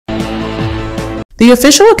The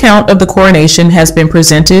official account of the coronation has been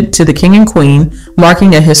presented to the King and Queen,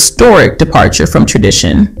 marking a historic departure from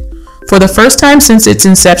tradition. For the first time since its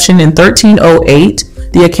inception in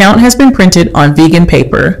 1308, the account has been printed on vegan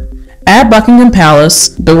paper. At Buckingham Palace,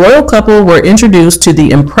 the royal couple were introduced to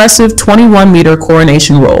the impressive 21-meter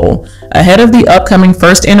coronation roll, ahead of the upcoming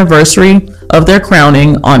first anniversary of their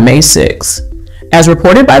crowning on May 6. As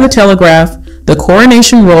reported by The Telegraph, the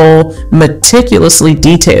coronation roll meticulously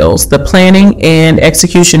details the planning and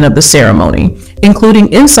execution of the ceremony,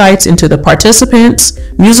 including insights into the participants,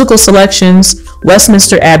 musical selections,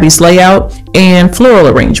 Westminster Abbey's layout, and floral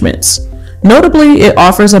arrangements. Notably, it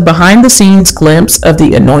offers a behind-the-scenes glimpse of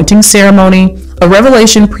the anointing ceremony, a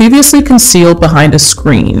revelation previously concealed behind a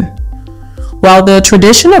screen. While the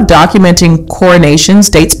tradition of documenting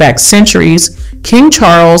coronations dates back centuries, King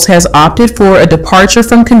Charles has opted for a departure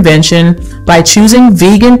from convention by choosing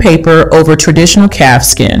vegan paper over traditional calf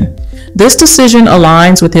skin. This decision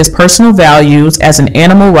aligns with his personal values as an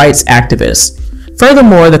animal rights activist.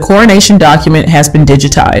 Furthermore, the coronation document has been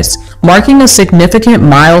digitized, marking a significant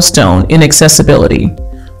milestone in accessibility.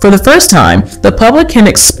 For the first time, the public can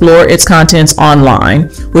explore its contents online,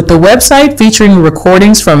 with the website featuring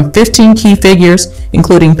recordings from 15 key figures,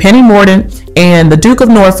 including Penny Mordaunt and the Duke of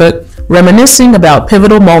Norfolk, reminiscing about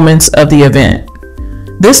pivotal moments of the event.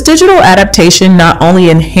 This digital adaptation not only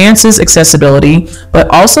enhances accessibility, but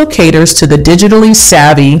also caters to the digitally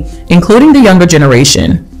savvy, including the younger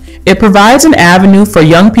generation. It provides an avenue for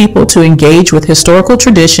young people to engage with historical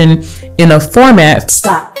tradition in a format.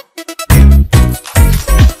 Stop.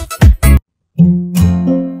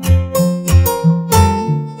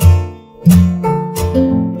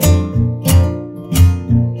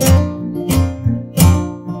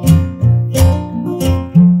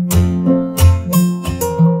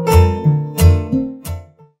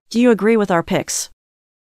 Do you agree with our picks?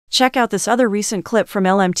 Check out this other recent clip from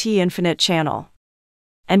LMT Infinite channel.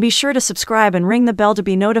 And be sure to subscribe and ring the bell to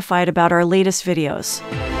be notified about our latest videos.